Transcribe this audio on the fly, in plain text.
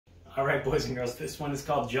All right, boys and girls, this one is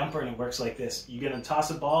called jumper, and it works like this. You're going to toss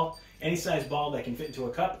a ball, any size ball that can fit into a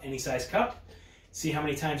cup, any size cup. See how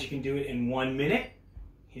many times you can do it in 1 minute.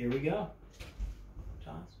 Here we go.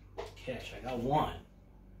 Toss, catch. I got 1.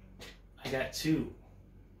 I got 2,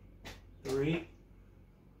 3,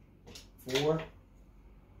 4,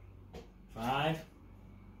 5,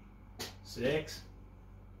 6,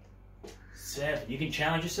 7. You can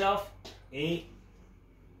challenge yourself. 8,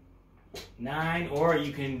 9, or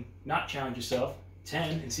you can not challenge yourself.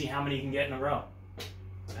 10, and see how many you can get in a row.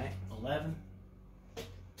 All right, 11,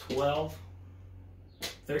 12,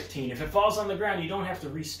 13. If it falls on the ground, you don't have to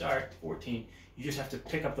restart. 14. You just have to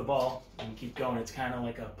pick up the ball and keep going. It's kind of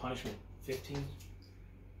like a punishment. 15,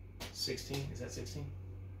 16. Is that 16?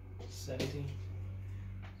 17,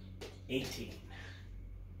 18,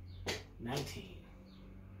 19,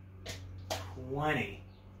 20,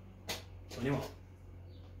 21,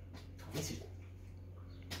 22,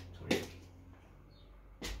 23,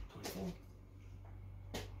 24,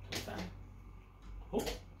 25, oh,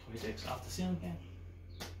 26, off the ceiling again,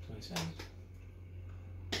 27,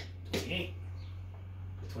 28,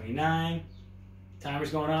 29,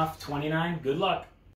 timer's going off, 29, good luck.